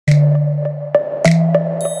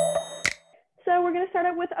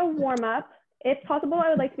start with a warm up. If possible, I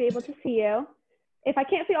would like to be able to see you. If I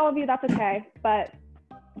can't see all of you, that's okay, but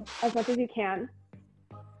as much as you can.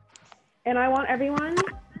 And I want everyone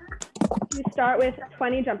to start with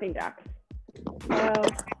 20 jumping jacks. So,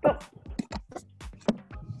 go.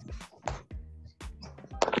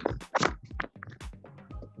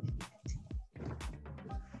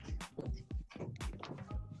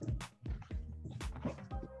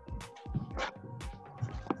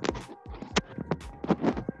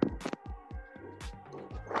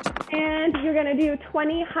 And you're gonna do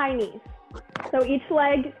 20 high knees. So each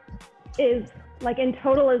leg is, like in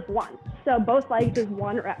total is 1. So both legs is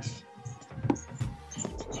 1 rep.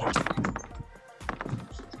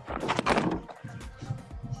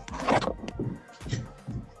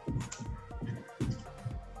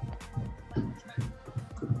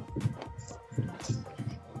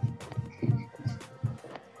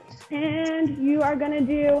 And you are gonna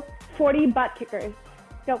do 40 butt kickers.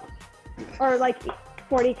 Go. Or like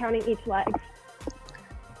 40 counting each leg.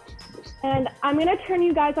 And I'm gonna turn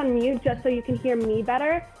you guys on mute just so you can hear me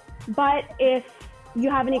better. But if you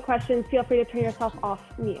have any questions, feel free to turn yourself off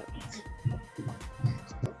mute.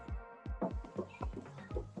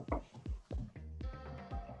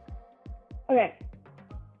 Okay.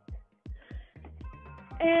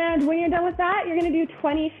 And when you're done with that, you're gonna do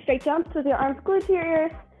 20 straight jumps with your arms glued to your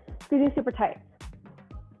ears, squeezing super tight.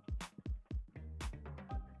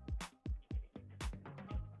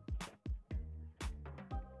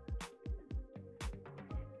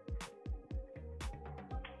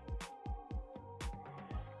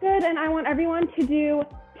 Good, and I want everyone to do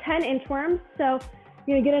 10 inchworms. So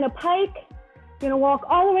you're gonna get in a pike, you're gonna walk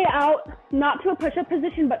all the way out, not to a push-up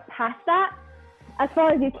position, but past that, as far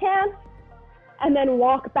as you can, and then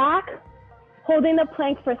walk back, holding the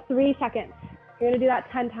plank for 3 seconds. You're gonna do that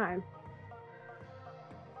 10 times.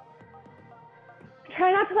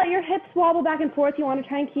 Try not to let your hips wobble back and forth. You wanna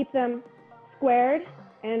try and keep them squared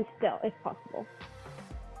and still, if possible.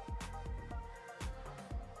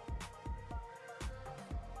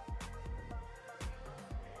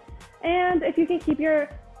 And if you can keep your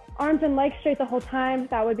arms and legs straight the whole time,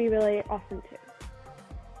 that would be really awesome too.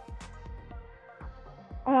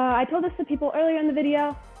 I told this to people earlier in the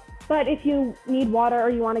video, but if you need water or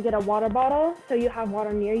you want to get a water bottle so you have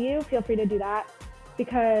water near you, feel free to do that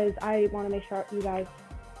because I want to make sure you guys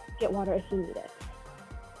get water if you need it.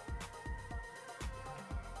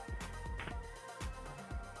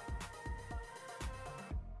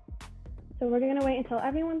 So we're going to wait until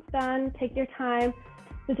everyone's done. Take your time.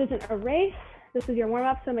 This isn't a race. This is your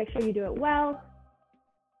warm-up, so make sure you do it well.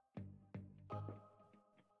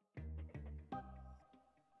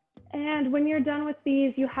 And when you're done with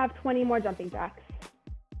these, you have 20 more jumping jacks.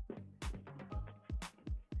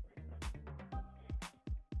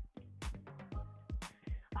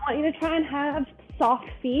 I want you to try and have soft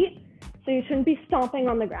feet, so you shouldn't be stomping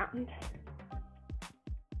on the ground.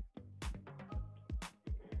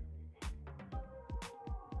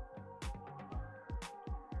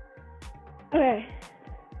 Okay,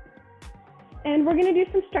 and we're gonna do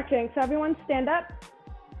some stretching. So everyone stand up.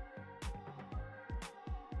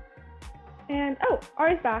 And, oh,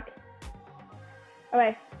 Ari's back.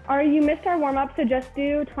 Okay, Ari, you missed our warm up, so just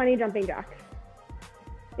do 20 jumping jacks,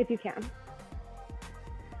 if you can.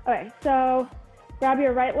 Okay, so grab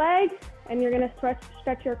your right leg, and you're gonna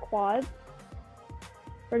stretch your quads.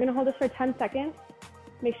 We're gonna hold this for 10 seconds.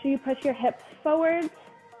 Make sure you push your hips forwards,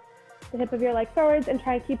 the hip of your leg forwards, and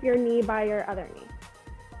try and keep your knee by your other knee.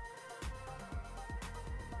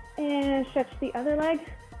 And stretch the other leg,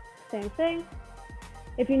 same thing.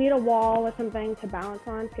 If you need a wall or something to balance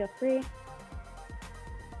on, feel free.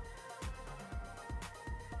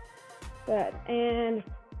 Good, and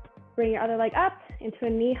bring your other leg up into a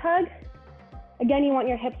knee hug. Again, you want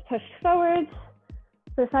your hips pushed forwards.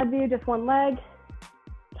 For side view, just one leg,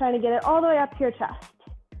 trying to get it all the way up to your chest.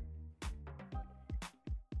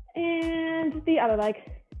 And the other leg.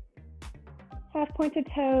 Half pointed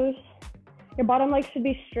toes. Your bottom leg should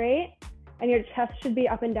be straight and your chest should be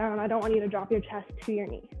up and down. I don't want you to drop your chest to your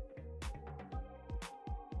knee.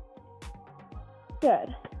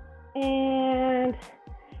 Good. And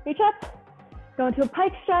reach up. Go into a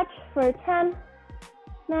pike stretch for 10,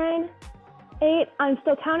 9, 8. I'm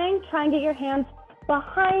still counting. Try and get your hands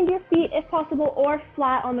behind your feet if possible or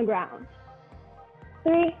flat on the ground.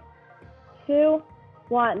 3, 2,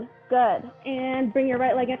 1. Good. And bring your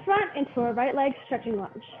right leg in front into a right leg stretching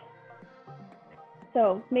lunge.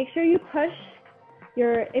 So make sure you push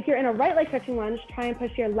if you're in a right leg stretching lunge, try and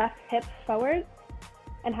push your left hip forward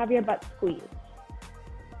and have your butt squeeze.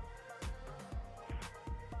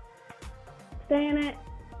 Stay in it,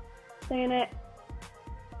 stay in it.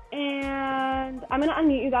 And I'm gonna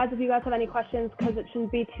unmute you guys if you guys have any questions because it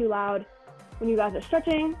shouldn't be too loud when you guys are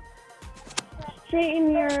stretching.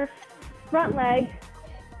 Straighten your front leg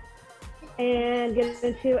and get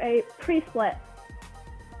into a pre-split.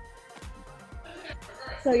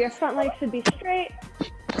 So your front leg should be straight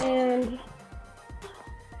and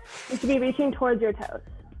you should be reaching towards your toes.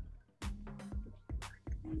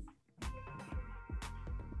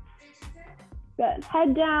 Good.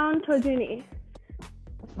 Head down towards your knee.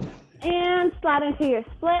 And slide into your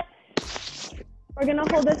split. We're gonna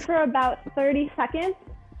hold this for about 30 seconds.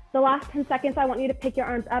 The last 10 seconds, I want you to pick your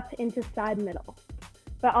arms up into side middle.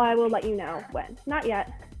 But I will let you know when. Not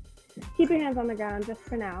yet. Keep your hands on the ground just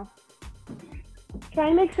for now. Try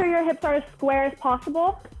and make sure your hips are as square as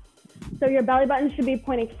possible. So your belly button should be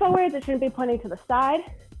pointing forwards. It shouldn't be pointing to the side.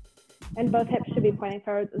 And both hips should be pointing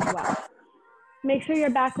forwards as well. Make sure your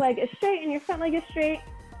back leg is straight and your front leg is straight.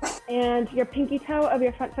 And your pinky toe of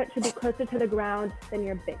your front foot should be closer to the ground than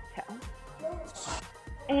your big toe.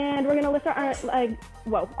 And we're gonna lift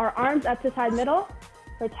our arms up to side middle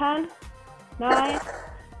for 10, 9,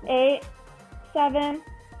 8, 7,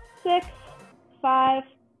 6, 5,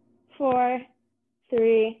 4,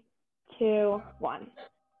 3, 2, 1.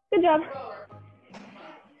 Good job.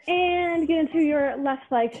 And get into your left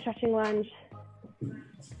leg stretching lunge.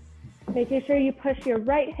 Making sure you push your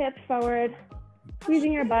right hip forward,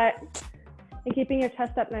 squeezing your butt, and keeping your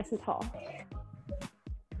chest up nice and tall.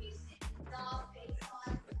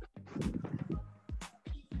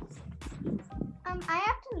 I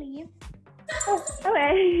have to leave. Oh,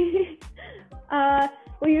 okay.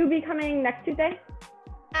 Will you be coming next Tuesday?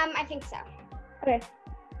 I think so. Okay.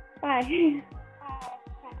 Bye.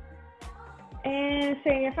 And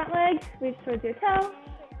straighten your front leg, reach towards your toe,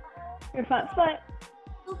 your front foot.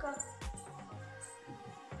 Okay.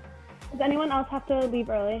 Does anyone else have to leave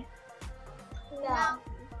early? No. All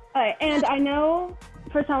right, and I know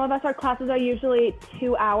for some of us, our classes are usually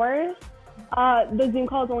 2 hours. The Zoom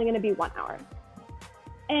call is only gonna be 1 hour.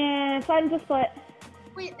 And slide into split.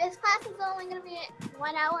 Wait, this class is only going to be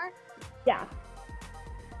 1 hour? Yeah.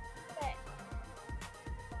 Okay.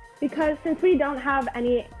 Because since we don't have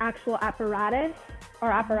any actual apparatus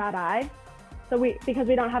or apparati, because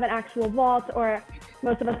we don't have an actual vault or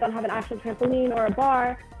most of us don't have an actual trampoline or a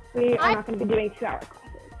bar, we are not going to be doing 2 hour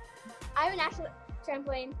classes. I have an actual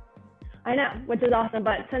trampoline. I know, which is awesome,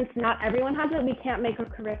 but since not everyone has it, we can't make a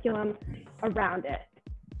curriculum around it.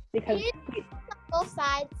 Because Can you do this on both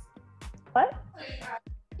sides? What?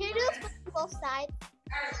 Can you do this on both sides?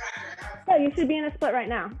 Yeah, you should be in a split right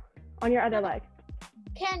now on your other leg.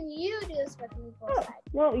 Can you do this with me both sides?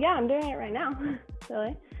 Well, yeah, I'm doing it right now.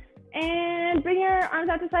 Silly. And bring your arms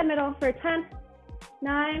out to side middle for 10,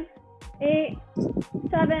 9, 8,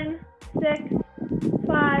 7, 6,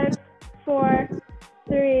 5, 4,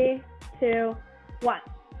 3, 2, 1.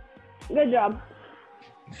 Good job.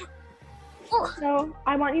 So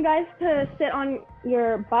I want you guys to sit on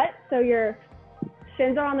your butt, so your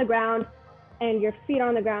shins are on the ground and your feet are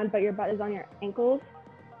on the ground, but your butt is on your ankles.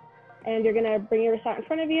 And you're gonna bring your wrist out in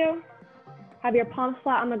front of you, have your palms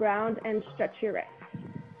flat on the ground, and stretch your wrists.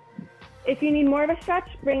 If you need more of a stretch,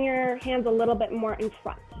 bring your hands a little bit more in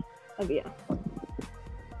front of you.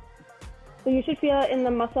 So you should feel it in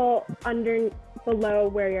the muscle below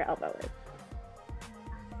where your elbow is.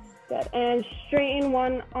 Good, and straighten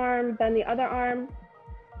one arm, bend the other arm,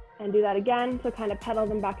 and do that again. So kind of pedal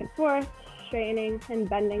them back and forth, straightening and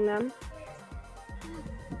bending them.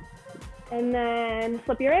 And then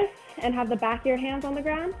flip your wrists and have the back of your hands on the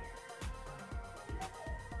ground.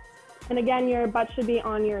 And again, your butt should be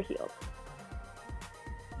on your heels.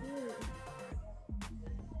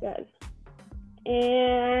 Good.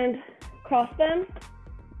 And cross them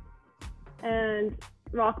and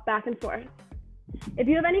rock back and forth. If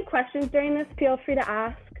you have any questions during this, feel free to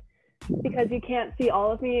ask. Because you can't see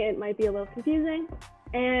all of me, it might be a little confusing.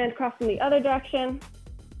 And cross in the other direction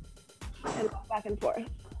and rock back and forth.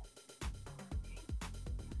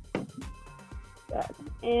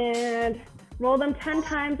 Good. And roll them 10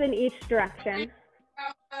 times in each direction.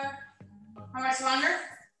 How much longer?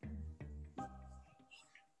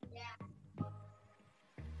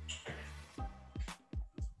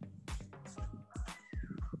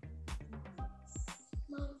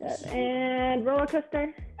 Good. And roller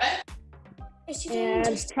coaster. Is she And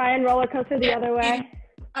doing just try and roller coaster the other way.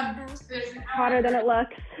 Harder than it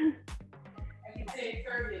looks.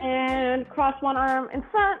 And cross one arm in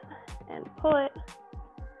front and pull it.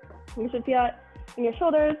 You should feel it in your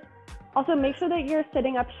shoulders. Also, make sure that you're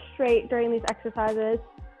sitting up straight during these exercises.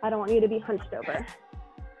 I don't want you to be hunched over.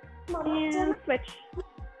 And switch.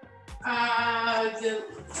 The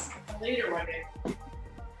later one.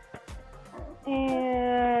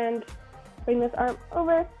 And bring this arm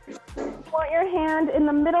over. Want your hand in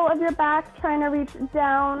the middle of your back, trying to reach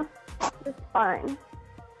down the spine.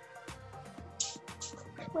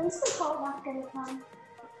 When's the cold walk gonna come?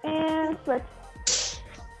 And switch.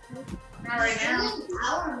 Not right now.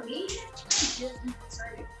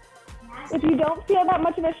 If you don't feel that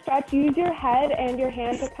much of a stretch, use your head and your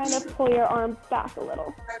hand to kind of pull your arms back a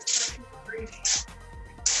little.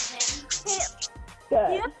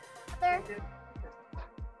 Good. Brother?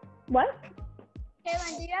 What?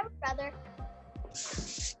 Kaylin, do you have a brother?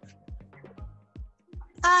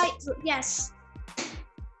 Yes.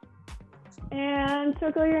 And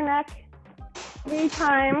circle your neck 3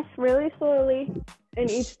 times, really slowly, in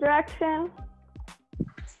each direction.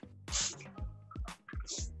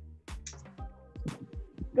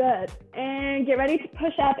 Good. And get ready to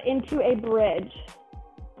push up into a bridge.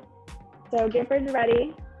 So get bridge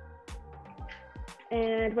ready.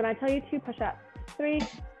 And when I tell you to, push up. 3,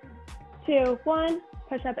 2, 1.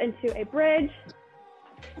 Push up into a bridge.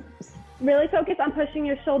 Really focus on pushing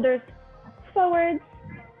your shoulders forwards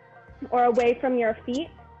or away from your feet.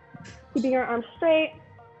 Keeping your arms straight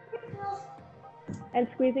and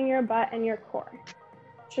squeezing your butt and your core.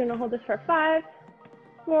 So you're gonna hold this for 5,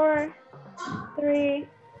 4, 3,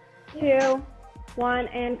 2, 1,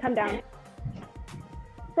 and come down.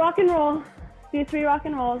 Rock and roll. Do 3 rock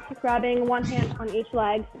and rolls, grabbing one hand on each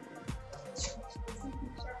leg.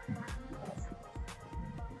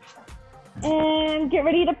 And get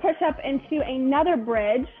ready to push up into another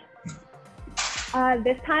bridge.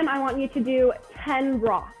 This time I want you to do 10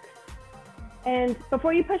 rocks. And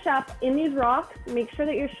before you push up in these rocks, make sure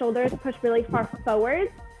that your shoulders push really far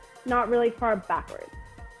forward, not really far backwards.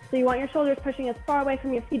 So you want your shoulders pushing as far away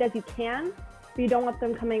from your feet as you can, but you don't want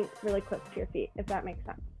them coming really close to your feet, if that makes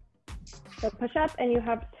sense. So push up and you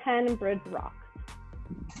have 10 bridge rocks.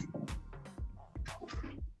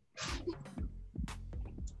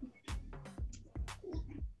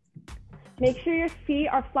 Make sure your feet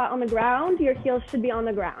are flat on the ground. Your heels should be on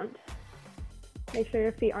the ground. Make sure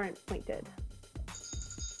your feet aren't pointed.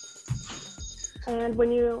 And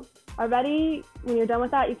when you are ready, when you're done with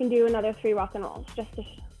that, you can do another 3 rock and rolls just to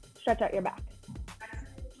stretch out your back.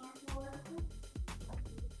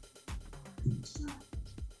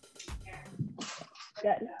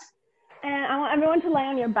 Good. And I want everyone to lay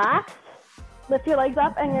on your back. Lift your legs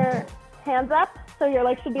up and your hands up. So your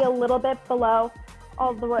legs should be a little bit below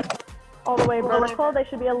all the way vertical. They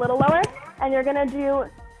should be a little lower. And you're gonna do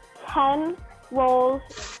 10 rolls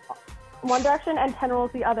one direction and 10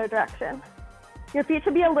 rolls the other direction. Your feet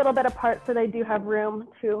should be a little bit apart so they do have room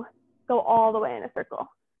to go all the way in a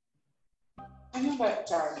circle. I know that,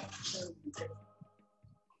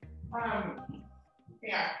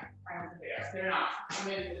 yeah, they're not. I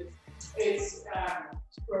mean, it's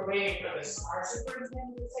we're waiting for the our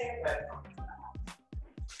superintendent to say it, but.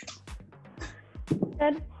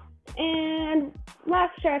 Good. And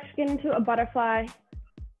last stretch, get into a butterfly.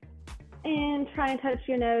 And try and touch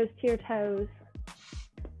your nose to your toes.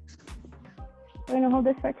 We're gonna hold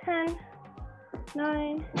this for 10,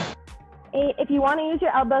 9, 8. If you wanna use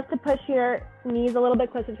your elbows to push your knees a little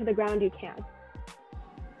bit closer to the ground, you can.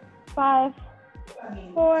 5,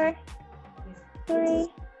 4, 3,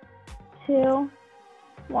 2,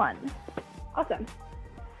 1. Awesome.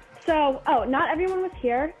 So, not everyone was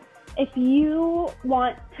here. If you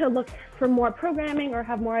want to look for more programming or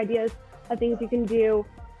have more ideas of things you can do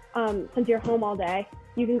since you're home all day,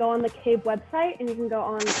 you can go on the CAVE website and you can go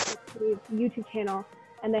on the YouTube channel,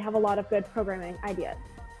 and they have a lot of good programming ideas.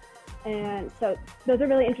 And so those are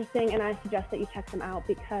really interesting, and I suggest that you check them out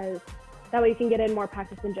because that way you can get in more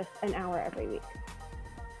practice than just an hour every week.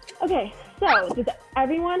 Okay, so does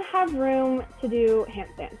everyone have room to do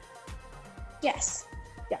handstands? Yes.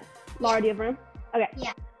 Yes. Laura, do you have room? Okay.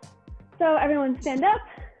 Yeah. So everyone stand up.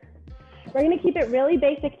 We're gonna keep it really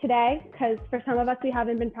basic today because for some of us, we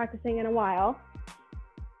haven't been practicing in a while.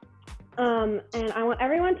 And I want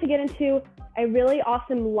everyone to get into a really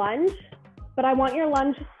awesome lunge, but I want your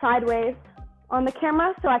lunge sideways on the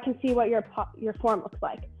camera so I can see what your form looks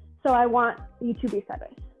like. So I want you to be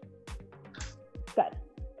sideways. Good.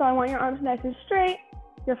 So I want your arms nice and straight.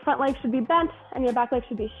 Your front leg should be bent and your back leg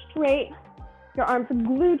should be straight. Your arms are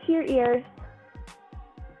glued to your ears.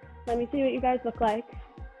 Let me see what you guys look like.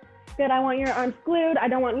 Good, I want your arms glued. I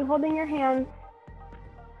don't want you holding your hands.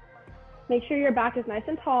 Make sure your back is nice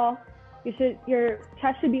and tall. Your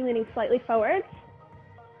chest should be leaning slightly forward.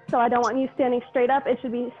 So I don't want you standing straight up. It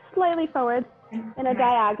should be slightly forward in a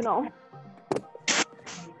diagonal.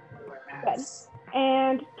 Good.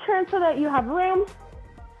 And turn so that you have room.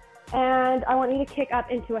 And I want you to kick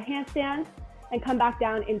up into a handstand and come back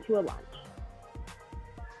down into a lunge.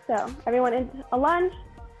 So everyone into a lunge,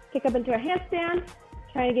 kick up into a handstand,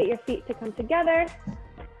 trying to get your feet to come together,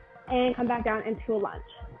 and come back down into a lunge.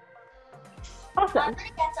 Awesome.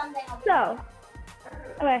 So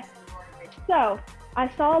I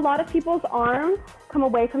saw a lot of people's arms come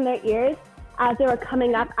away from their ears as they were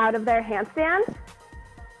coming up out of their handstand.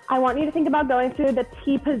 I want you to think about going through the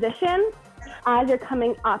T position as you're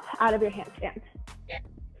coming up out of your handstand.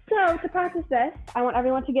 So to practice this, I want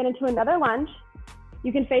everyone to get into another lunge.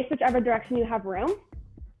 You can face whichever direction you have room.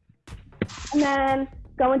 And then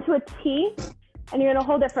go into a T, and you're gonna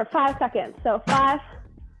hold it for 5 seconds. So 5,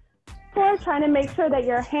 4, trying to make sure that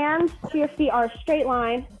your hands to your feet are a straight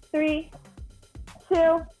line. 3, 2,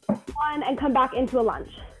 1, and come back into a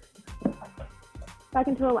lunge. Back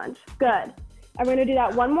into a lunge, good. And we're gonna do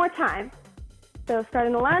that one more time. So start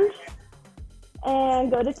in a lunge,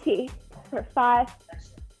 and go to T for 5,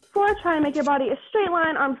 4, try and make your body a straight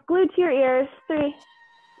line, arms glued to your ears. 3,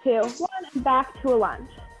 2, 1, and back to a lunge.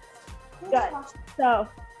 Good. So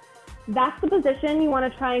that's the position you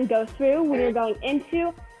want to try and go through when you're going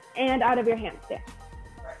into and out of your handstand.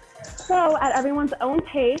 So at everyone's own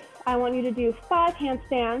pace, I want you to do 5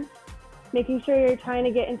 handstands, making sure you're trying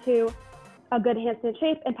to get into a good handstand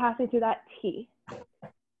shape and passing through that T.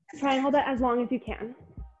 Try and hold it as long as you can.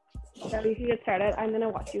 So you can get started. I'm going to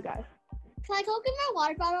watch you guys. Can I go get my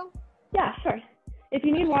water bottle? Yeah, sure. If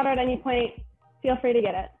you need water at any point, feel free to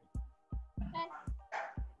get it.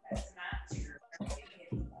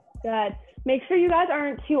 Good. Make sure you guys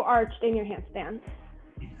aren't too arched in your handstands.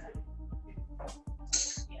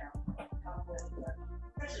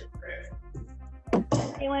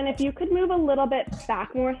 Kaylin, if you could move a little bit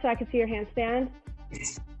back more so I could see your handstand.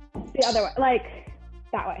 The other way, like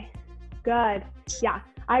that way. Good. Yeah,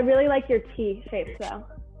 I really like your T shape though.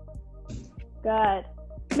 Good.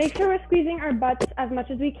 Make sure we're squeezing our butts as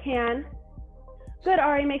much as we can. Good,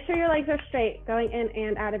 Ari. Make sure your legs are straight going in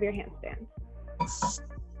and out of your handstand.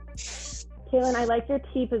 Kaylin, I like your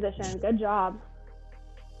T position. Good job.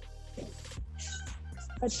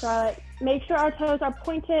 Good, Charlotte. Make sure our toes are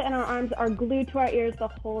pointed and our arms are glued to our ears the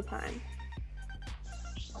whole time.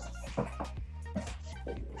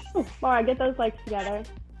 Ooh, Laura, get those legs together.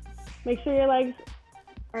 Make sure your legs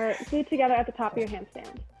are glued together at the top of your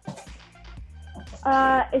handstand.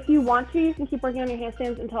 If you want to, you can keep working on your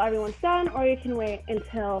handstands until everyone's done, or you can wait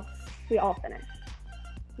until we all finish.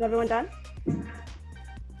 Is everyone done? All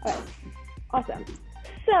right, awesome.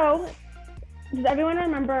 So, does everyone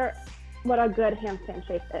remember what a good handstand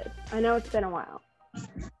shape is? I know it's been a while.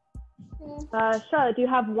 Charlotte, do you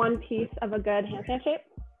have one piece of a good handstand shape?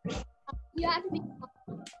 You have to be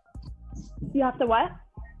You have to what?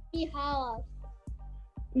 Be hollow.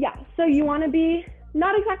 Yeah, so you want to be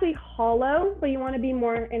not exactly hollow, but you want to be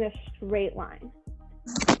more in a straight line.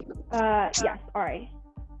 Yes, Ari.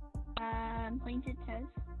 Pointed toes.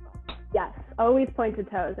 Yes, always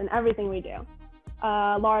pointed toes in everything we do.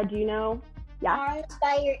 Laura, do you know? Yeah. Arms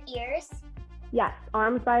by your ears. Yes,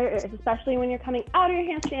 arms by your ears, especially when you're coming out of your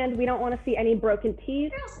handstand. We don't want to see any broken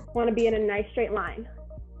T's. We want to be in a nice straight line.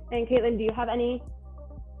 And Caitlin, do you have anything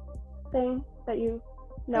that you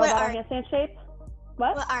know about our handstand shape?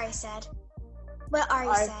 What Ari said. What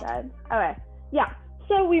Ari said. Okay. Yeah.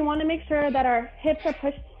 So we want to make sure that our hips are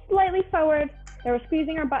pushed slightly forward, that we're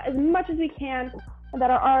squeezing our butt as much as we can, and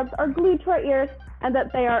that our arms are glued to our ears, and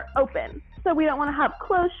that they are open. So we don't want to have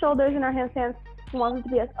closed shoulders in our handstands. We want them to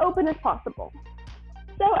be as open as possible.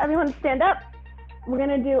 So everyone stand up. We're going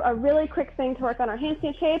to do a really quick thing to work on our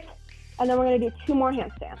handstand shape, and then we're going to do 2 more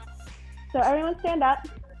handstands. So everyone stand up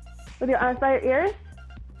with your arms by your ears.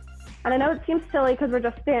 And I know it seems silly because we're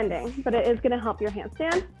just standing, but it is going to help your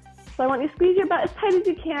handstand. So I want you to squeeze your butt as tight as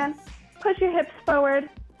you can, push your hips forward,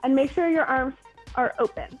 and make sure your arms are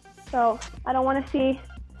open. So I don't want to see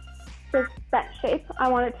this bent shape. I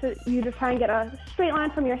want you to try and get a straight line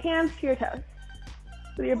from your hands to your toes.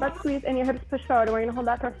 With your butt squeezed and your hips pushed forward. And we're going to hold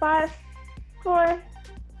that for 5, 4,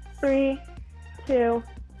 3, 2,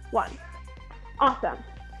 1. Awesome.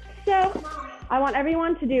 So I want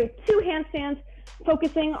everyone to do 2 handstands,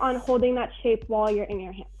 focusing on holding that shape while you're in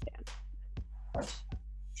your handstand.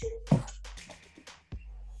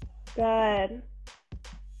 Good.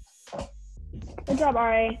 Good job,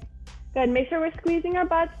 Ari. Good. Make sure we're squeezing our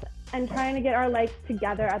butts and trying to get our legs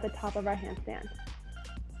together at the top of our handstand.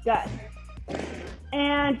 Good.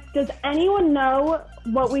 And does anyone know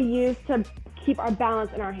what we use to keep our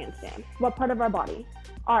balance in our handstand? What part of our body?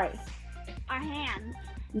 Ari. Our hands.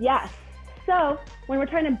 Yes. So when we're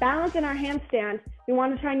trying to balance in our handstand, we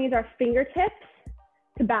want to try and use our fingertips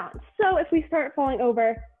to balance. So if we start falling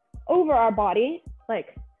over our body,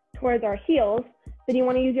 like towards our heels, then you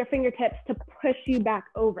want to use your fingertips to push you back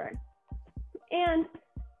over. And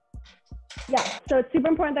yeah, so it's super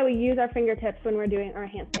important that we use our fingertips when we're doing our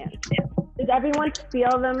handstand. Does everyone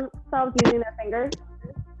feel themselves using their fingers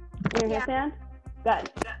in your handstand? Good.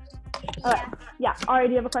 All right. Yeah. Ari,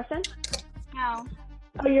 do you have a question? No.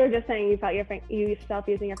 Oh, you were just saying you felt yourself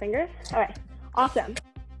using your fingers? All right. Awesome.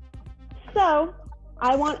 So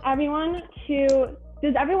I want everyone to,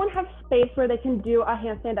 does everyone have space where they can do a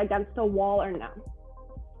handstand against a wall or no?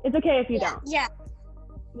 It's okay if you don't. Yeah.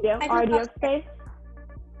 You do? Ari, do you have space?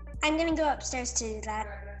 I'm going to go upstairs to do that.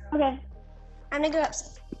 Okay. I'm going to go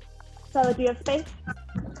upstairs. So do you have space?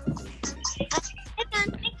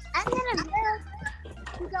 I'm gonna move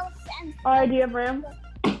to go stand. Ari, do you have room?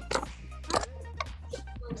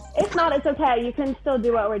 If not, it's okay. You can still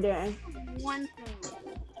do what we're doing. One thing.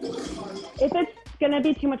 If it's going to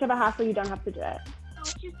be too much of a hassle, you don't have to do it. Oh,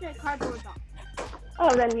 it's just a cardboard box.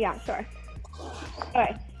 Oh, then yeah, sure. All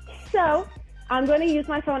right. So I'm going to use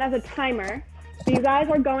my phone as a timer. So you guys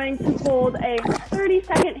are going to hold a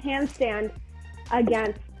 30-second handstand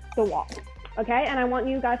against the wall. Okay? And I want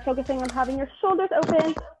you guys focusing on having your shoulders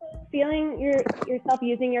open, feeling yourself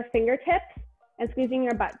using your fingertips, and squeezing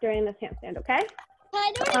your butt during this handstand, okay? Can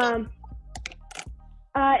I do it again?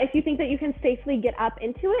 If you think that you can safely get up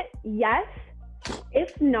into it, yes.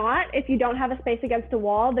 If not, if you don't have a space against a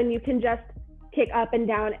wall, then you can just kick up and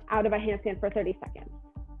down out of a handstand for 30 seconds.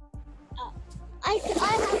 I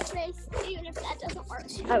have space, even if that doesn't work.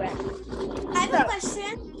 Okay. I have a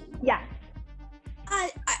question. Yes.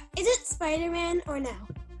 Is it Spider-Man or no?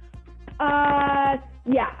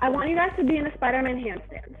 Yeah, I want you guys to be in a Spider-Man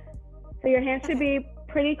handstand. So your hands should be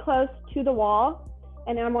pretty close to the wall,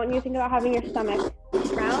 and I want you to think about having your stomach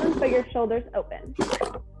round, but your shoulders open.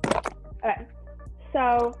 Okay,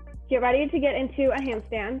 so get ready to get into a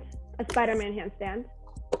handstand, a Spider-Man handstand.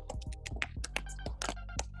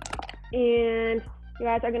 And you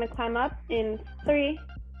guys are gonna climb up in 3,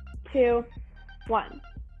 2, 1.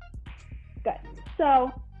 Good.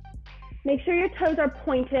 So make sure your toes are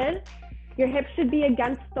pointed. Your hips should be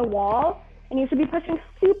against the wall, and you should be pushing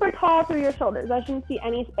super tall through your shoulders. I shouldn't see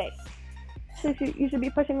any space. So you should be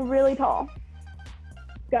pushing really tall.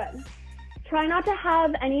 Good. Try not to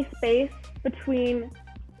have any space between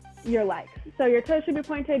your legs. So your toes should be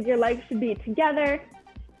pointed, your legs should be together.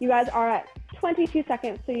 You guys are at 22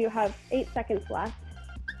 seconds, so you have 8 seconds left.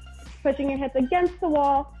 Pushing your hips against the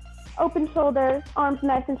wall, open shoulders, arms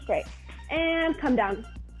nice and straight. And come down.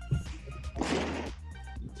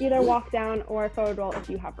 Either walk down or forward roll if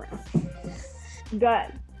you have room.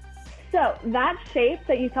 Good. So that shape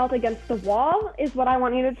that you felt against the wall is what I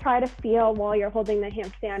want you to try to feel while you're holding the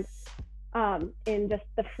handstand in just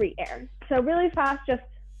the free air. So really fast, just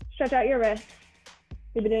stretch out your wrists.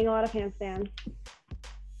 We've been doing a lot of handstands.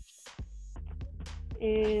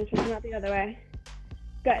 And stretch them out the other way.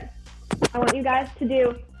 Good. I want you guys to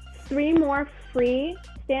do 3 more free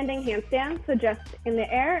standing handstands, so just in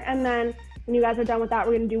the air, and then when you guys are done with that,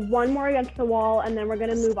 we're going to do 1 more against the wall, and then we're going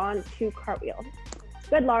to move on to cartwheels.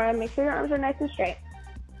 Good, Laura. Make sure your arms are nice and straight.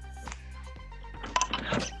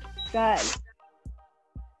 Good.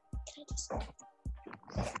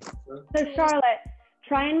 So Charlotte,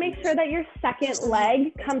 try and make sure that your second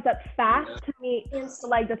leg comes up fast to meet the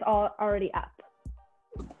leg that's already up.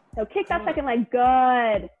 So kick that second leg.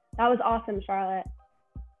 Good. That was awesome, Charlotte.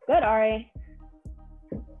 Good, Ari.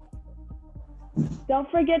 Don't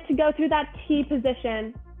forget to go through that T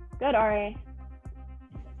position. Good, Ari.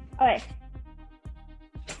 Okay.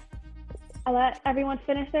 I'll let everyone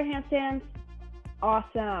finish their handstands.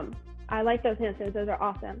 Awesome. I like those handstands. Those are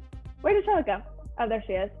awesome. Where did Charlotte go? Oh, there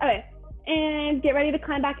she is. Okay. And get ready to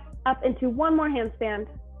climb back up into 1 more handstand.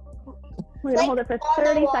 We're going to hold it for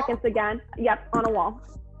 30 seconds again. Yep, on a wall.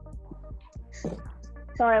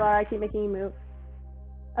 Sorry, Laura, I keep making you move.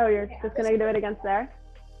 Oh, you're just going to do it against there?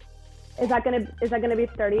 Is that gonna be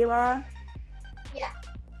 30, Laura? Yeah.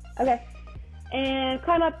 Okay. And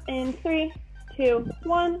climb up in 3, 2,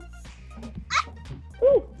 1.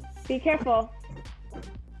 Ooh, be careful.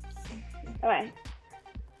 Okay.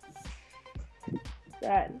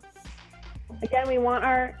 Good. Again, we want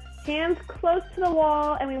our hands close to the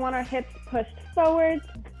wall, and we want our hips pushed forward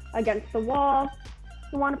against the wall.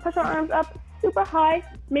 We want to push our arms up super high.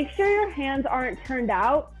 Make sure your hands aren't turned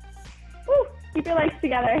out. Woo! Keep your legs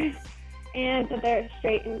together. And that they're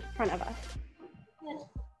straight in front of us.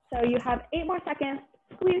 So you have 8 more seconds.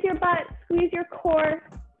 Squeeze your butt, squeeze your core.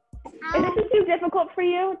 If this is too difficult for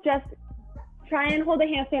you, just try and hold a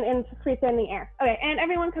handstand and free stand in the air. Okay, and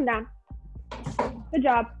everyone come down. Good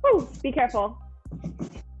job. Woo, be careful.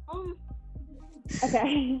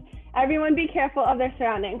 Okay, everyone be careful of their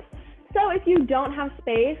surroundings. So if you don't have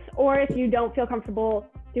space, or if you don't feel comfortable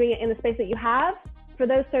doing it in the space that you have, for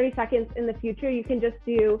those 30 seconds in the future, you can just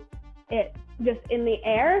do it just in the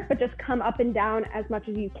air, but just come up and down as much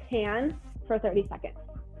as you can for 30 seconds.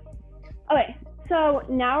 Okay, so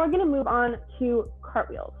now we're gonna move on to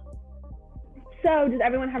cartwheels. So does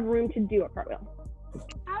everyone have room to do a cartwheel?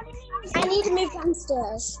 I need to move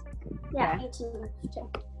downstairs. Yeah. I need to move too.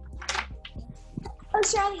 Oh,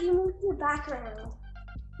 Charlotte, you moved your background.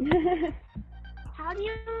 How do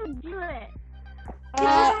you do it?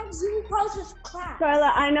 Zoom calls with class.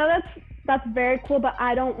 Carla, I know that's very cool, but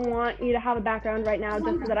I don't want you to have a background right now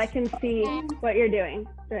just so that I can see what you're doing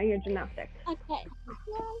during your gymnastics. Okay.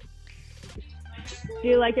 Do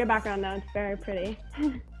you like your background though? It's very pretty.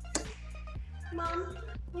 Mom,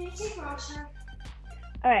 will you take Rasha?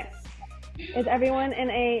 All right. Is everyone in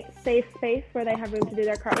a safe space where they have room to do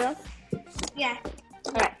their cartwheels? Yeah.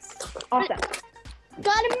 All right. Awesome.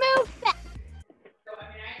 Gotta move fast.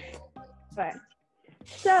 All right.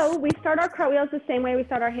 So we start our cartwheels the same way we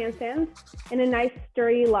start our handstands, in a nice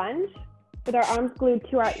sturdy lunge with our arms glued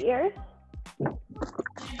to our ears.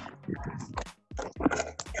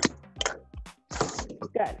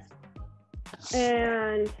 Good.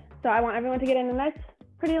 And so I want everyone to get in a nice,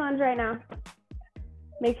 pretty lunge right now.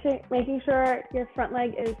 Making sure your front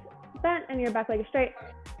leg is bent and your back leg is straight.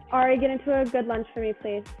 Ari, get into a good lunge for me,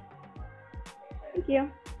 please. Thank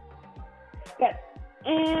you. Good.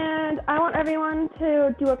 And I want everyone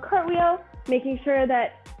to do a cartwheel, making sure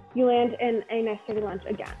that you land in a nice sturdy lunge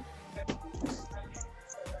again.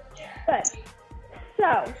 Good.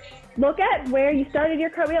 So look at where you started your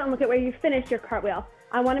cartwheel and look at where you finished your cartwheel.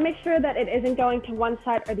 I want to make sure that it isn't going to one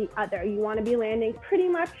side or the other. You want to be landing pretty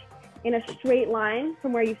much in a straight line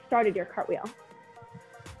from where you started your cartwheel.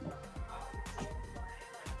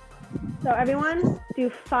 So everyone, do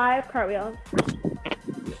 5 cartwheels.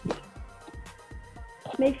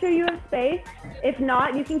 Make sure you have space. If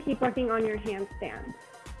not, you can keep working on your handstand.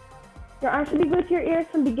 Your arms should be glued to your ears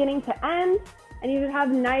from beginning to end, and you should have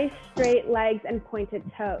nice straight legs and pointed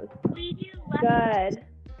toes. Good.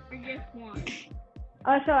 Or just one?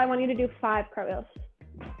 So I want you to do 5 cartwheels.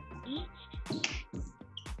 Each?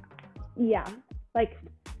 Yeah, like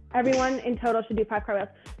everyone in total should do 5 cartwheels.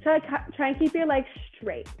 Try and keep your legs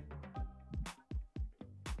straight.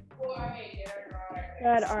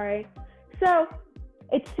 Good, Ari. So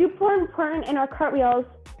it's super important in our cartwheels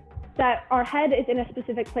that our head is in a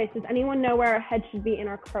specific place. Does anyone know where our head should be in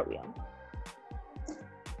our cartwheel?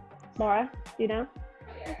 Laura, do you know?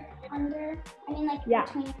 Yeah.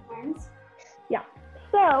 Between your arms. Yeah.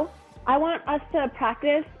 So I want us to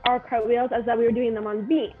practice our cartwheels as though we were doing them on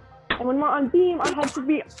beam. And when we're on beam, our head should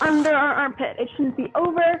be under our armpit. It shouldn't be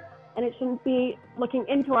over, and it shouldn't be looking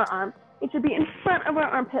into our arm. It should be in front of our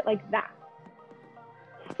armpit like that.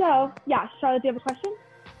 So, yeah, Charlotte, do you have a question?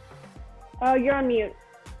 Oh, you're on mute.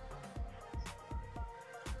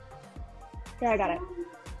 Yeah, I got it.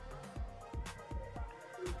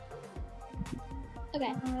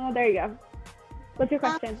 Okay. Oh, there you go. What's your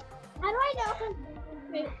question? How do I know if I'm...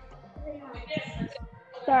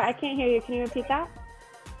 Sorry, I can't hear you. Can you repeat that?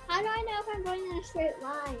 How do I know if I'm going in a straight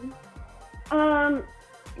line?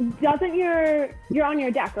 Doesn't you're on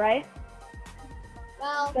your deck, right?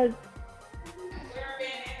 Well, Does,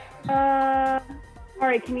 all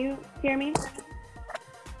right, can you hear me?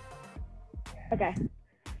 Okay.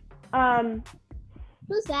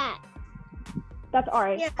 who's that? That's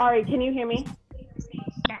Ari. Yeah. Ari, can you hear me?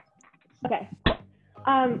 Yeah. Okay.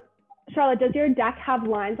 Charlotte, does your deck have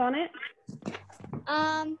lines on it?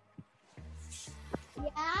 Yeah.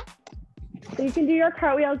 So you can do your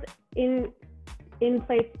cartwheels in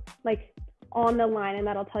place, like on the line, and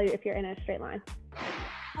that'll tell you if you're in a straight line.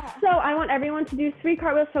 Oh. So I want everyone to do 3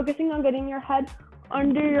 cartwheels, focusing on getting your head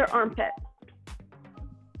under your armpit.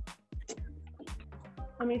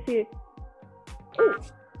 Let me see. Ooh.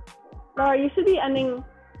 Laura, you should be ending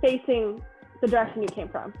facing the direction you came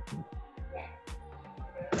from.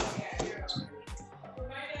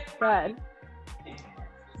 Good.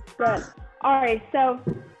 Good. All right, so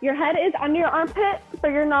your head is under your armpit,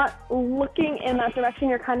 but you're not looking in that direction.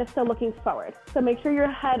 You're kind of still looking forward. So make sure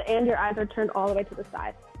your head and your eyes are turned all the way to the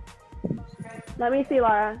side. Let me see,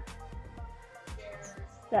 Laura.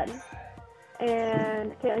 Good.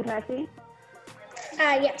 And Caitlin, can I see?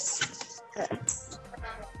 Yes. Good.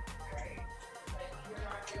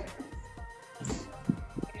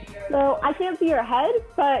 So I can't see your head,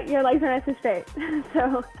 but your legs are nice and straight.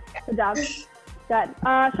 So good job. Good.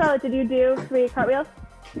 Charlotte, did you do 3 cartwheels?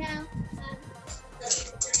 No.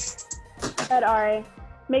 Good, Ari.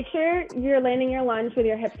 Make sure you're landing your lunge with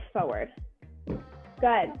your hips forward.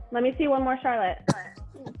 Good. Let me see one more, Charlotte.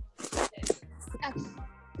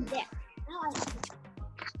 There. Now I have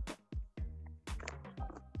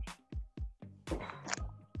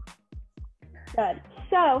Good.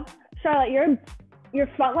 So, Charlotte, your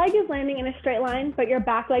front leg is landing in a straight line, but your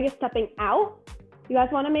back leg is stepping out. You guys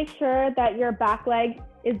want to make sure that your back leg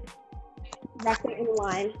is directly in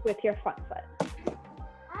line with your front foot.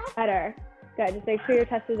 Better. Good. Just make sure your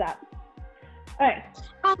chest is up. All right.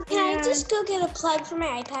 Can I just go get a plug for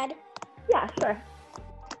my iPad? Yeah, sure.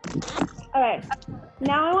 All right.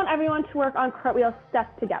 Now I want everyone to work on cartwheel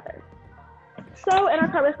step togethers. So in our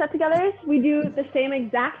cartwheel step togethers, we do the same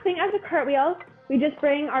exact thing as a cartwheel. We just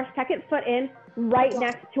bring our second foot in right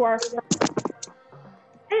next to our foot.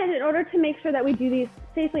 And in order to make sure that we do these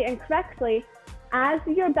safely and correctly, as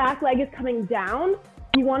your back leg is coming down,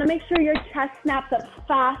 you want to make sure your chest snaps up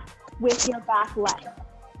fast with your back leg.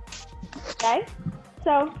 Okay?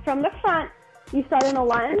 So from the front, you start in a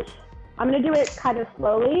lunge. I'm going to do it kind of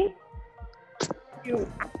slowly.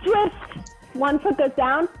 You twist, one foot goes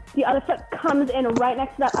down, the other foot comes in right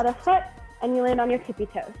next to that other foot, and you land on your tippy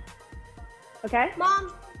toes. Okay?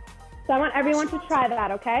 Mom. So I want everyone to try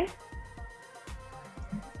that, okay?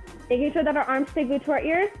 Making sure that our arms stay glued to our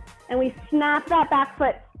ears, and we snap that back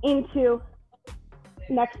foot into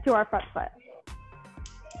next to our front foot.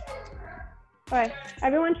 All right,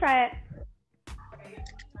 everyone try it.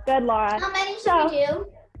 Good, Laura. How many should we do?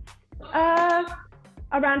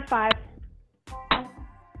 Around 5.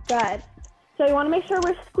 Good. So you want to make sure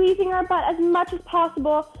we're squeezing our butt as much as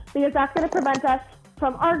possible because that's going to prevent us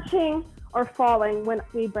from arching or falling when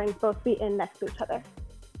we bring both feet in next to each other.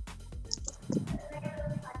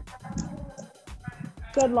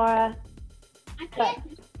 Good, Laura. Good.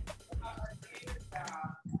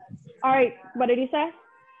 All right, what did you say?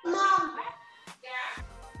 Mom.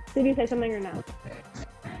 Did you say something or no?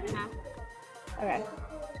 No. Okay.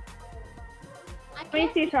 Let me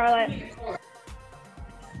see, Charlotte.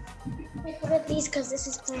 What are these? Because this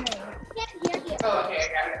is playing. Here. Oh, okay,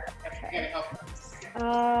 I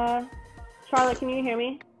got it. Charlotte, can you hear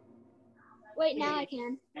me? Wait, now I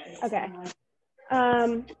can. Okay.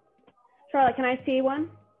 Charlotte, can I see one?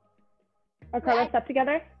 Or cartwheel step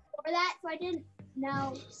together? For that, so I didn't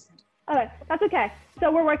know. Okay, that's okay.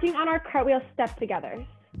 So we're working on our cartwheel step together.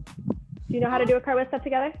 Do you know how to do a cartwheel step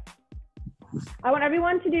together? I want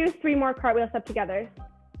everyone to do 3 more cartwheel step together.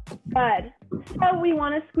 Good. So we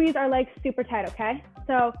want to squeeze our legs super tight, okay?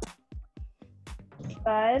 So,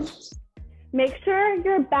 good. Make sure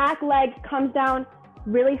your back leg comes down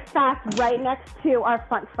really fast right next to our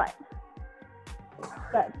front foot.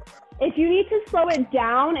 Good. If you need to slow it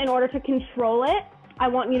down in order to control it, I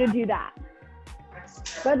want you to do that.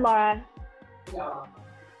 Good, Laura.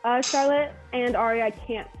 Charlotte and Ari, I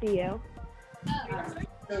can't see you.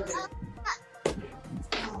 I'm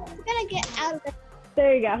gonna get out of this.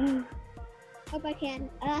 There you go. Hope I can.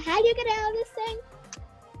 How do you get out of this thing?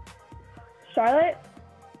 Charlotte?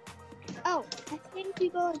 Oh, I think you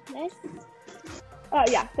go like this. Oh,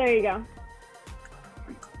 yeah, there you go.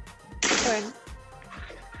 Good.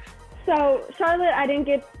 So, Charlotte, I didn't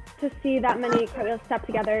get to see that many cartwheel step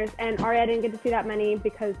togethers, and Ari, I didn't get to see that many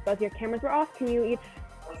because both your cameras were off. Can you each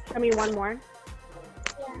show me one more?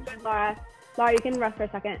 Yeah. Good, Laura. Laura, you can rest for a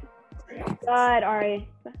second. Good, Ari.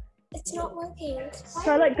 It's not working.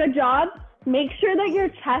 Charlotte, good job. Make sure that your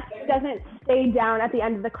chest doesn't stay down at the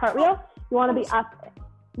end of the cartwheel. You want to be up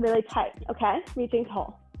really tight, okay? Reaching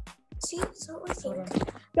tall. See, it's not working.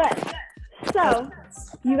 Good. So,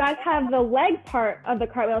 you guys have the leg part of the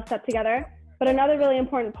cartwheel step together, but another really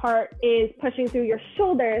important part is pushing through your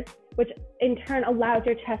shoulders, which in turn allows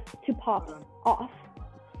your chest to pop off.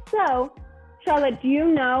 So, Charlotte, do you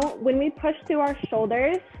know when we push through our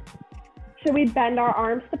shoulders, should we bend our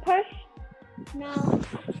arms to push? No.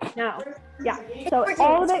 No. Yeah. So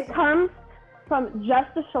all of it comes from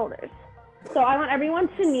just the shoulders. So I want everyone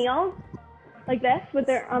to kneel like this with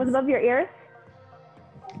their arms above your ears.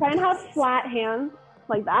 Try and have flat hands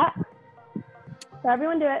like that. So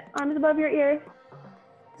everyone do it. Arms above your ears,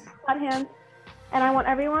 flat hands. And I want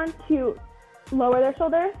everyone to lower their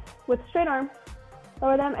shoulders with straight arms.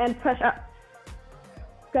 Lower them and push up.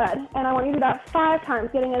 Good. And I want you to do that 5 times,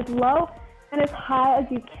 getting as low and as high as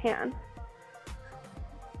you can.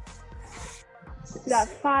 Do that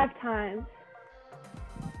 5 times.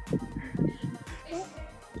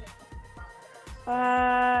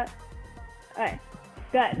 Okay,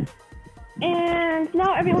 good. And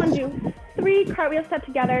now everyone do 3 cartwheel step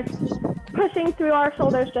together, pushing through our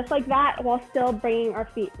shoulders just like that while still bringing our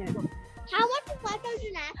feet in. How much is left of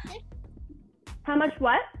gymnastics? How much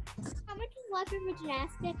what? How much is left of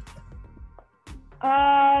gymnastics?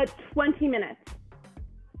 20 minutes.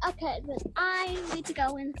 Okay, but I need to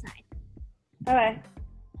go inside. Okay.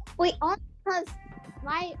 Wait, because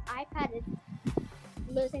my iPad is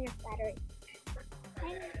losing its battery.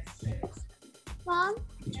 Mom,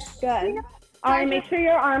 Good. All right, make sure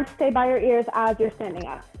your arms stay by your ears as you're standing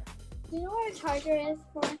up. do you know where the charger is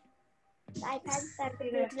for the iPad that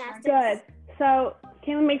we do gymnastics? Good. So,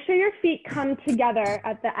 Caitlin, make sure your feet come together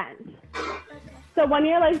at the end. So when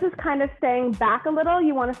your legs is kind of staying back a little,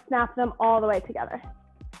 you want to snap them all the way together.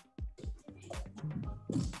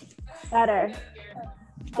 Better.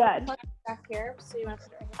 Good. Back here, so you want to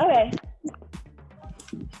put it Okay.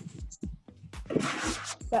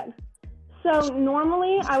 Good. So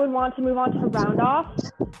normally I would want to move on to round off,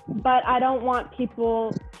 but I don't want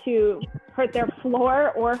people to hurt their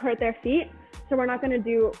floor or hurt their feet. So we're not going to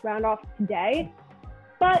do round off today.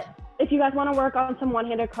 But if you guys want to work on some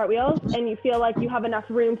one-handed cartwheels and you feel like you have enough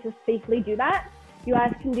room to safely do that, you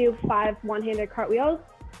guys can do 5 one-handed cartwheels.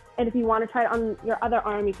 And if you want to try it on your other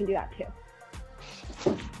arm, you can do that too.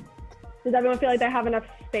 Does everyone feel like they have enough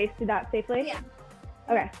space to do that safely? Yeah.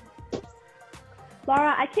 Okay.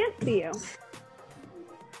 Laura, I can't see you.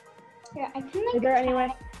 Here, I can Is there any way?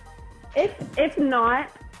 If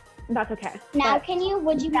not, that's okay. Now, But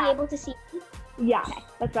would you be able to see me? yeah,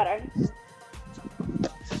 that's better.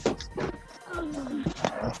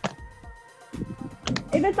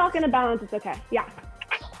 If it's not gonna balance, it's okay. Yeah.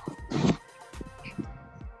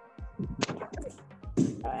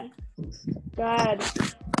 Okay. Good.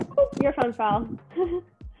 Oop, your phone fell.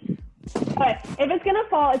 Okay, if it's gonna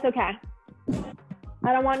fall, it's okay.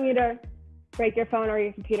 I don't want you to break your phone or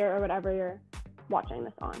your computer or whatever you're watching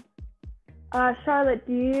this on. Charlotte,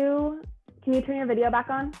 can you turn your video back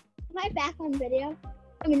on? Am I back on video?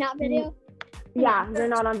 I mean, not video. Yeah, you're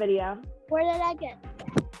not on video. Where did I get?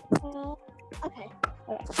 Okay.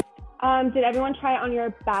 Okay. Did everyone try it on your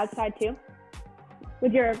bad side too?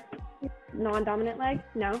 With your non-dominant leg?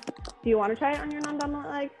 No? Do you want to try it on your non-dominant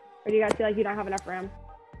leg? Or do you guys feel like you don't have enough room?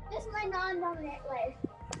 This is my non-dominant leg.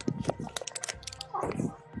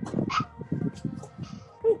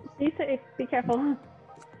 Be safe, be careful. All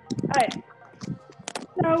right.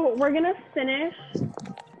 So we're gonna finish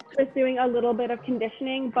with doing a little bit of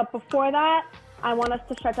conditioning, but before that, I want us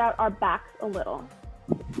to stretch out our backs a little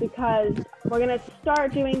because we're gonna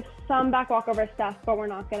start doing some back walkover stuff, but we're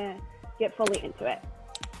not gonna get fully into it.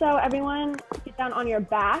 So everyone get down on your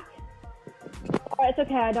back. Oh, it's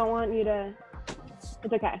okay, I don't want you to,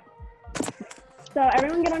 it's okay. So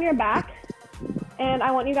everyone get on your back, and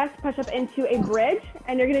I want you guys to push up into a bridge,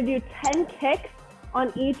 and you're gonna do 10 kicks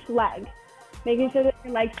on each leg, making sure that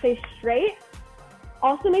your legs stay straight.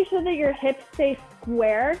 Also make sure that your hips stay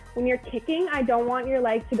square. When you're kicking, I don't want your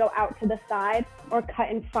legs to go out to the side or cut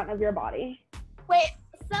in front of your body. Wait,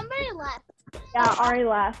 somebody left. Yeah, Ari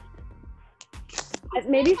left.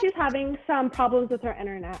 Maybe she's having some problems with her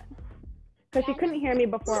internet, because she couldn't hear me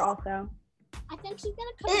before also. I think she's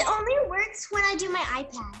gonna come. It only works when I do my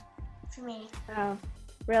iPad for me. Oh,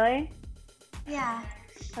 really? Yeah.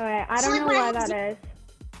 Okay, I So, don't like, know when why I that is.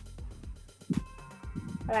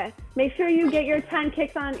 Okay, make sure you get your 10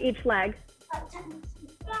 kicks on each leg.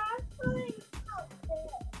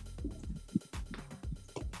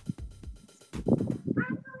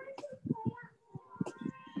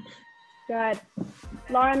 Good.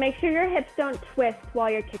 Laura, make sure your hips don't twist while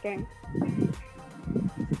you're kicking.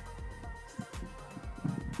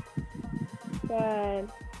 Good.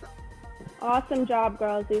 Awesome job,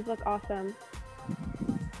 girls. These look awesome.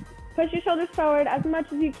 Push your shoulders forward as much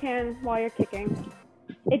as you can while you're kicking.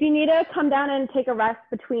 If you need to come down and take a rest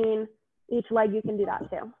between each leg, you can do that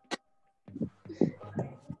too.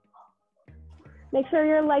 Make sure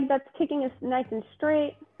your leg that's kicking is nice and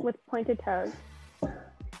straight with pointed toes.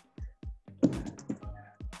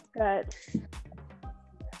 Good.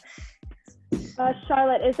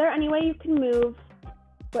 Charlotte, is there any way you can move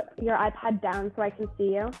your iPad down so I can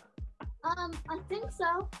see you? I think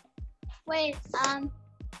so. Wait,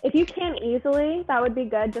 If you can easily, that would be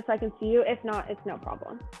good, just so I can see you. If not, it's no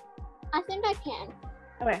problem. I think I can.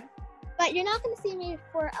 Okay. But you're not gonna see me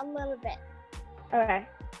for a little bit. Okay.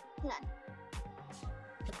 Yeah.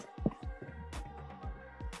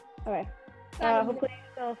 Okay. Hopefully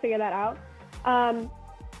you'll figure that out.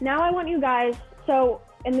 Now I want you guys, so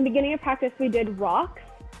in the beginning of practice, we did rocks.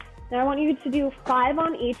 Now I want you to do 5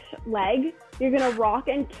 on each leg. You're gonna rock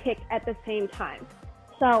and kick at the same time.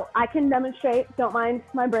 So I can demonstrate, don't mind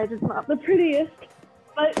my bridge, it's not the prettiest,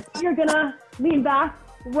 but you're gonna lean back,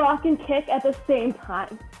 rock and kick at the same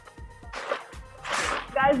time.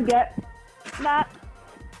 You guys get that?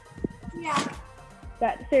 Yeah.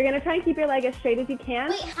 Good. So you're gonna try and keep your leg as straight as you can.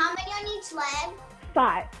 Wait, how many on each leg?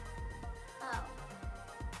 5. Oh.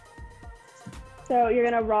 So you're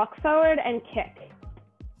gonna rock forward and kick.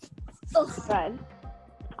 Good.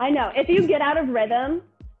 I know. If you get out of rhythm,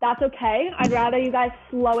 that's okay. I'd rather you guys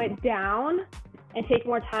slow it down and take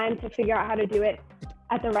more time to figure out how to do it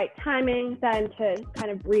at the right timing than to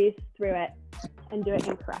kind of breeze through it and do it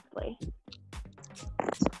incorrectly.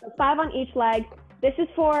 So 5 on each leg. This is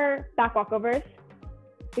for back walkovers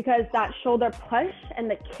because that shoulder push and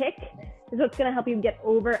the kick is what's going to help you get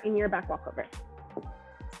over in your back walkovers.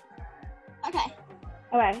 Okay.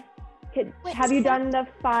 Okay. Wait, Have you done the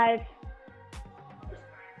 5?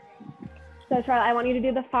 So Charlotte, I want you to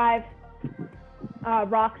do the 5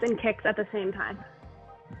 rocks and kicks at the same time.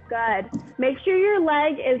 Good. Make sure your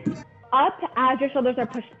leg is up as your shoulders are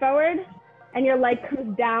pushed forward and your leg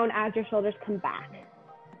comes down as your shoulders come back.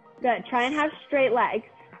 Good. Try and have straight legs.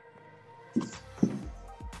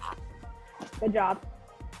 Good job.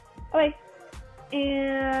 Okay.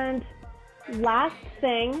 And last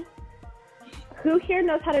thing, who here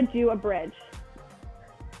knows how to do a bridge?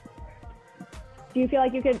 Do you feel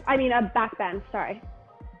like you could, a back bend, sorry.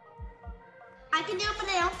 I can do it, but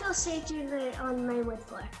I don't feel safe doing it on my wood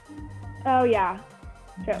floor. Oh yeah,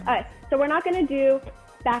 true. All right, so we're not gonna do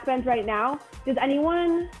back bends right now. Does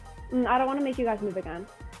anyone, I don't wanna make you guys move again.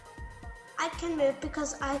 I can move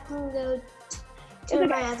because I can go to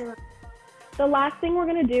my other room. The last thing we're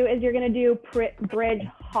gonna do is you're gonna do bridge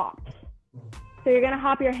hops. So you're gonna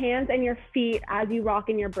hop your hands and your feet as you rock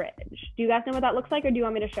in your bridge. Do you guys know what that looks like, or do you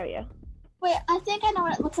want me to show you? Wait, I think I know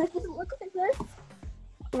what it looks like. Does it look like this?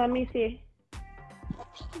 Let me see.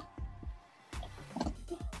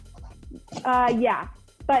 Yeah,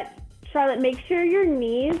 but Charlotte, make sure your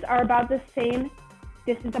knees are about the same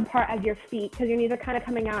distance apart as your feet, because your knees are kind of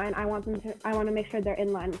coming out, and I want to make sure they're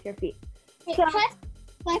in line with your feet. Wait, So, can I see what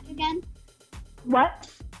it looks like again? what?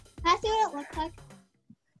 Can I see what it looks like?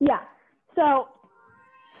 Yeah. So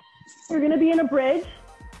you're gonna be in a bridge,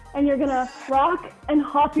 and you're gonna rock and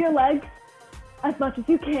hop your legs as much as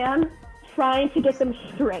you can, trying to get them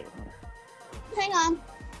straight. Hang on.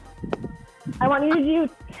 I want you to do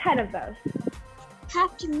 10 of those.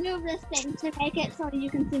 Have to move this thing to make it so you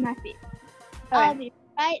can see my feet. Okay. I'll be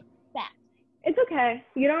right back. It's okay.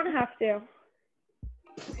 You don't have to.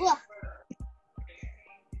 Look.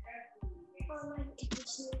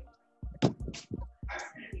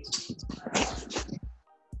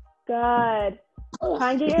 Good.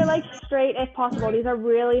 Try and get your legs straight if possible. These are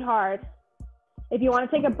really hard. If you want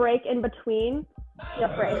to take a break in between, feel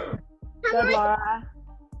free. Good, Laura.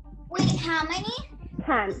 Wait, how many?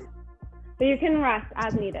 10. But you can rest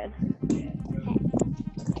as needed.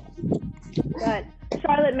 Good.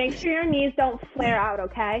 Charlotte, make sure your knees don't flare out,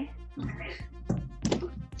 okay?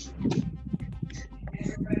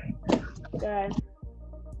 Good.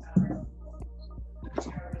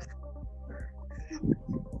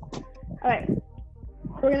 All right.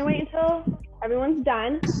 We're going to wait until everyone's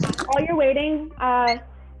done. While you're waiting,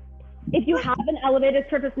 if you have an elevated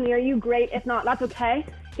surface near you, great. If not, that's okay.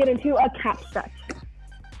 Get into a cat stretch.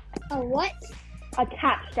 A what? A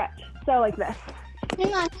cat stretch. So like this.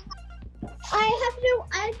 Hang on. I have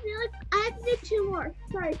to do 2 more.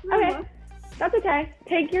 Sorry, 3 Okay. more. That's okay.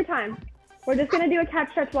 Take your time. We're just going to do a cat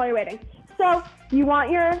stretch while you're waiting. So you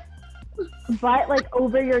want your butt like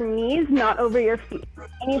over your knees, not over your feet.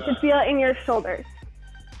 And you should feel it in your shoulders.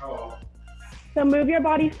 So move your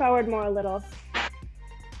body forward more a little.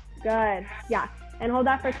 Good. Yeah. And hold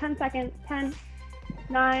that for 10 seconds. 10,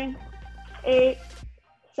 9, 8,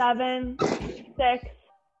 7, 6,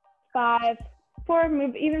 5, 4.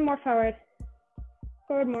 Move even more forward.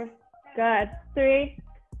 Forward more. Good. 3,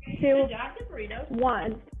 2,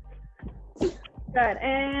 1. Good.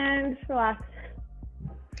 And relax.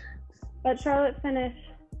 Let Charlotte finish.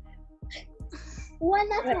 One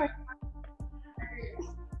left more.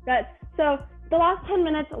 Good. So the last 10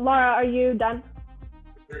 minutes, Laura, are you done?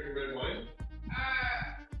 Drinking red wine?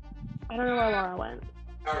 I don't know where Laura went.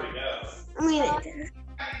 I already know. I mean,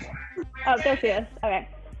 Oh, there she is. Okay.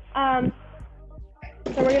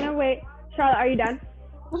 So we're gonna wait. Charlotte, are you done?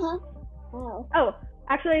 Uh-huh. Wow. Oh,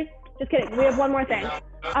 actually, just kidding. We have one more thing.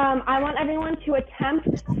 I want everyone to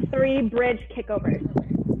attempt 3 bridge kickovers.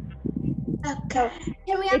 okay.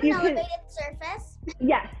 Can we have If an you can- elevated surface?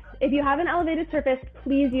 Yes. If you have an elevated surface,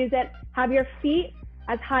 please use it. Have your feet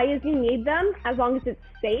as high as you need them, as long as it's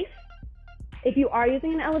safe. If you are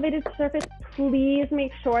using an elevated surface, please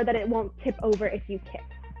make sure that it won't tip over if you kick.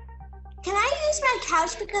 Can I use my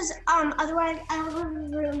couch because otherwise I don't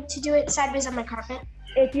have room to do it sideways on my carpet?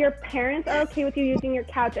 If your parents are okay with you using your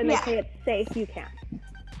couch and they Yeah. say it's safe, you can.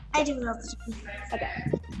 I do love this.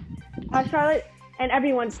 Okay. Charlotte and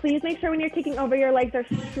everyone, please make sure when you're kicking over, your legs are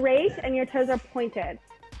straight and your toes are pointed.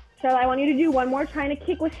 Charlotte, I want you to do one more trying to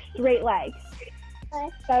kick with straight legs. Okay.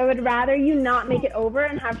 So I would rather you not make it over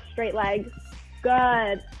and have straight legs.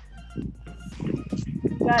 Good.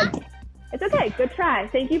 Good. It's okay. Good try.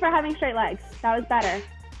 Thank you for having straight legs. That was better.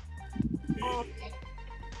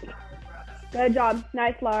 Good job.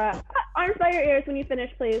 Nice, Laura. Arms by your ears when you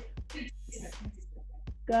finish, please.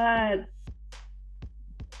 Good.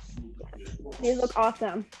 These look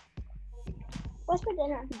awesome. What's for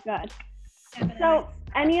dinner? Good. So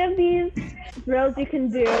any of these drills you can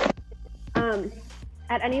do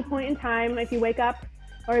at any point in time, if you wake up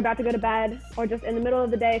or you're about to go to bed, or just in the middle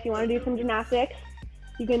of the day if you want to do some gymnastics,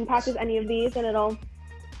 you can practice any of these and it'll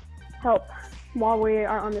help while we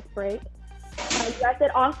are on this break. You guys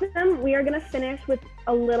did awesome. We are going to finish with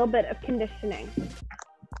a little bit of conditioning.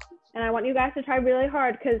 And I want you guys to try really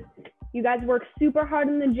hard because you guys work super hard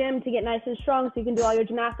in the gym to get nice and strong so you can do all your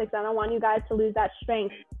gymnastics. I don't want you guys to lose that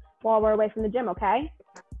strength while we're away from the gym, okay?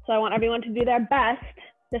 So I want everyone to do their best.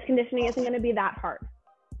 This conditioning isn't going to be that hard.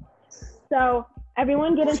 So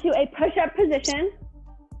everyone get into a push-up position.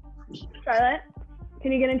 Charlotte,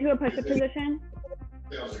 can you get into a push-up position?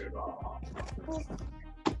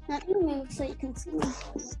 Let me move so you can see me.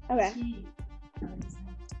 Okay.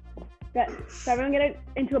 Good. So everyone get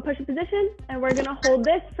into a push-up position, and we're gonna hold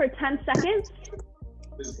this for 10 seconds.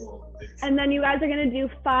 And then you guys are gonna do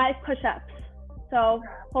 5 push-ups. So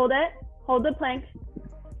hold the plank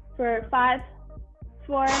for 5,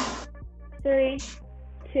 4, 3,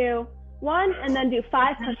 2, 1, and then do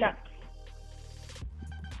 5 push-ups.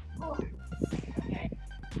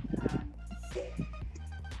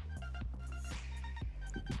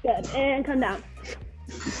 Good, and come down.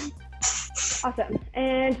 Awesome.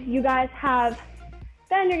 And you guys have,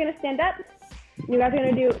 then you're gonna stand up. You guys are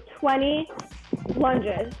gonna do 20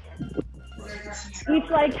 lunges. Each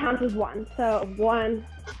leg counts as 1. So 1,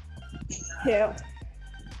 2.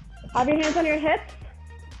 Have your hands on your hips.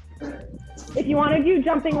 If you wanna do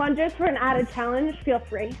jumping lunges for an added challenge, feel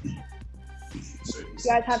free. You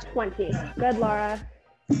guys have 20. Good, Laura.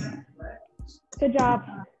 Good job.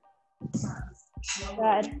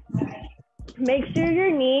 Good. Make sure your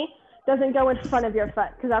knee doesn't go in front of your foot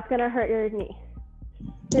because that's going to hurt your knee.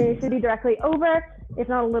 So you should be directly over, if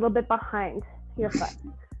not a little bit behind your foot.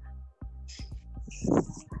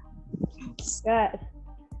 Good.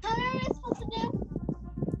 How many are you supposed to do?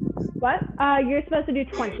 What? You're supposed to do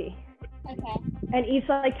 20. Okay. And each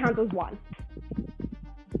leg counts as 1.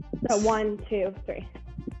 So 1, 2, 3.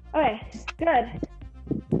 Okay, good.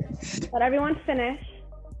 Let everyone finish.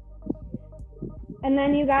 And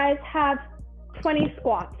then you guys have 20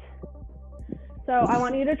 squats. So I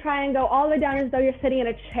want you to try and go all the way down as though you're sitting in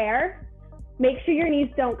a chair. Make sure your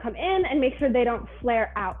knees don't come in and make sure they don't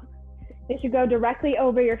flare out. They should go directly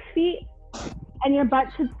over your feet and your butt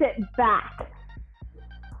should sit back.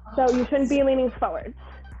 So you shouldn't be leaning forwards.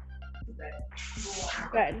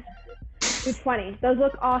 Good. Do 20. Those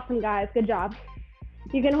look awesome, guys. Good job.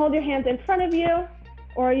 You can hold your hands in front of you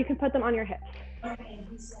or you can put them on your hips.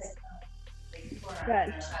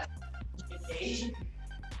 Good.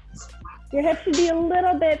 Your hips should be a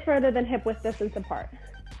little bit further than hip width distance apart.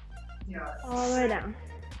 All the way down.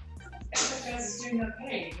 You guys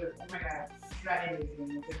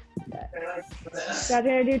are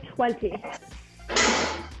going to do 20.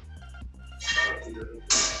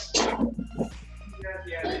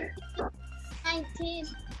 Nineteen.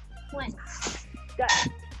 20. Good.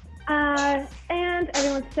 And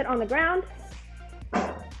everyone sit on the ground.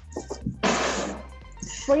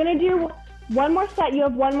 We're going to do one more set. You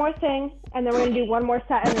have one more thing, and then we're going to do one more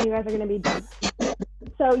set, and then you guys are going to be done.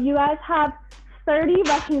 So you guys have 30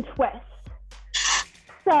 Russian twists.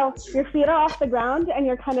 So your feet are off the ground, and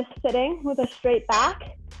you're kind of sitting with a straight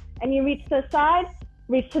back, and you reach to the side,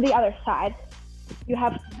 reach to the other side. You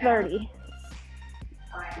have 30.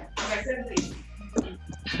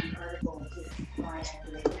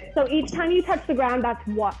 So each time you touch the ground, that's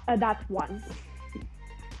one.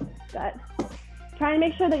 Good. Try and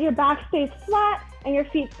make sure that your back stays flat and your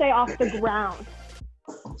feet stay off the ground.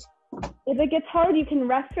 If it gets hard, you can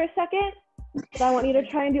rest for a second, but I want you to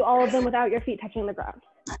try and do all of them without your feet touching the ground.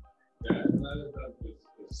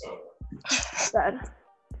 Good.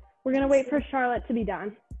 We're gonna wait for Charlotte to be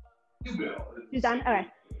done. She's done? Okay.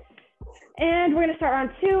 And we're gonna start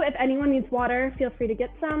round 2. If anyone needs water, feel free to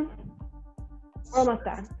get some. We're almost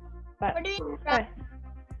done. But, What do you mean, okay.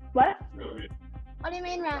 What? What do you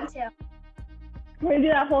mean round 2? We're gonna do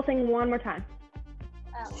that whole thing one more time.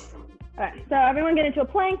 Oh. All right, so everyone get into a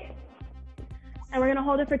plank, and we're gonna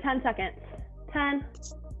hold it for 10 seconds. 10,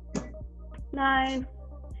 9,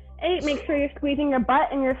 8. Make sure you're squeezing your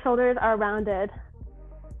butt and your shoulders are rounded.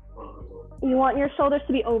 You want your shoulders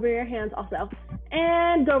to be over your hands also.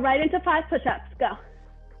 And go right into 5 push-ups. Go.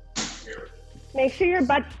 Make sure your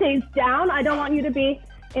butt stays down. I don't want you to be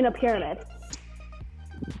in a pyramid.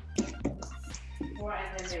 Well,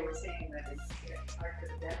 and then they were saying that it's hard for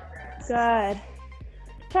the Democrats. Good.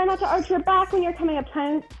 Try not to arch your back when you're coming up.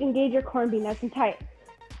 Try and engage your core and be nice and tight.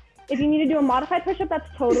 If you need to do a modified push-up, that's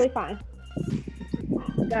totally fine.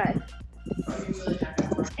 Good.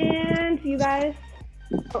 And you guys,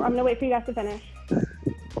 I'm gonna wait for you guys to finish.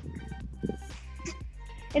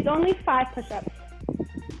 It's only 5 push-ups.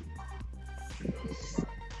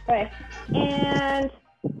 Okay, and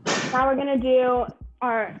now we're gonna do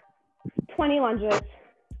our 20 lunges.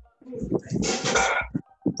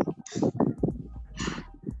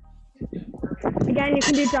 Again, you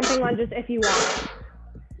can do jumping lunges if you want.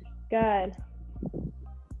 Good.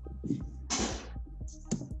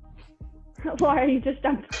 Laura, you just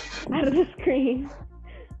jumped out of the screen.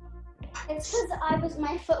 It's because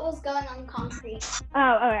my foot was going on concrete.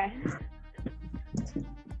 Oh, okay.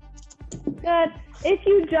 Good. If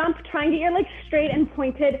you jump, try and get your legs straight and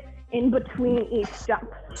pointed in between each jump.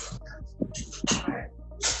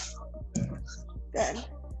 Good.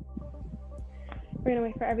 We're gonna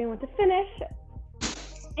wait for everyone to finish.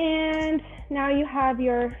 And now you have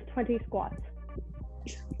your 20 squats.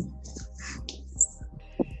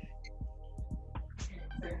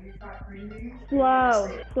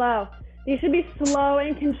 Slow, slow. These should be slow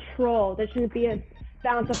and controlled. There shouldn't be a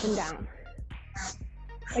bounce up and down.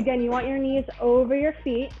 Again, you want your knees over your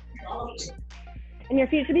feet. And your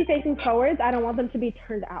feet should be facing forwards. I don't want them to be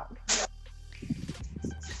turned out.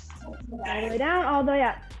 All the way down, all the way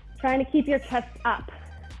up. Trying to keep your chest up.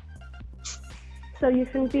 So you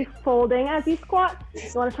shouldn't be folding as you squat.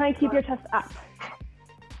 You want to try and keep your chest up.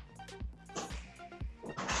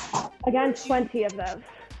 Again, 20 of those.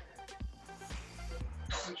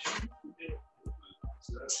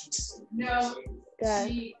 No.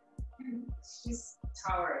 Good. She's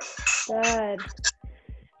taller. Good.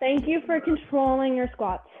 Thank you for controlling your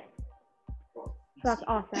squats. That's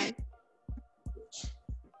awesome.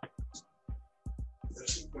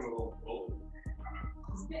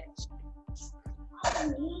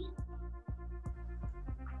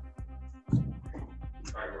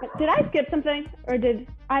 Did I skip something? Or did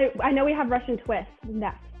I know we have Russian twist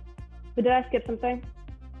next. But did I skip something?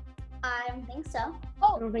 I don't think so.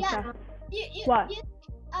 I don't think so. What?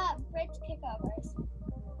 Bridge kickovers.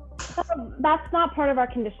 That's not part of our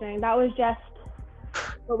conditioning. That was just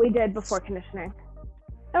what we did before conditioning.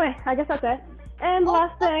 Okay, I guess that's it. And the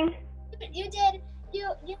last thing. You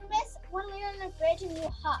missed when we were on the bridge and you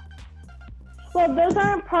hopped. Well, those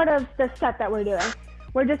aren't part of the set that we're doing.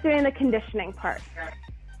 We're just doing the conditioning part.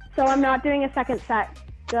 So I'm not doing a second set.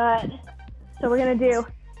 Good. So we're gonna do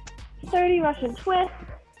 30 Russian twists.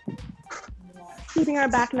 Keeping our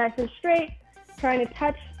back nice and straight. Trying to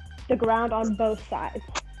touch the ground on both sides.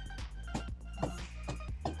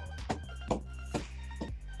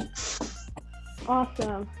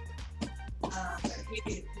 Awesome.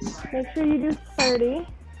 Make sure you do 30.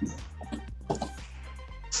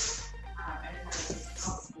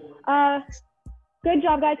 Good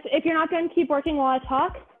job, guys. If you're not done, keep working while I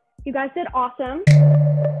talk. You guys did awesome.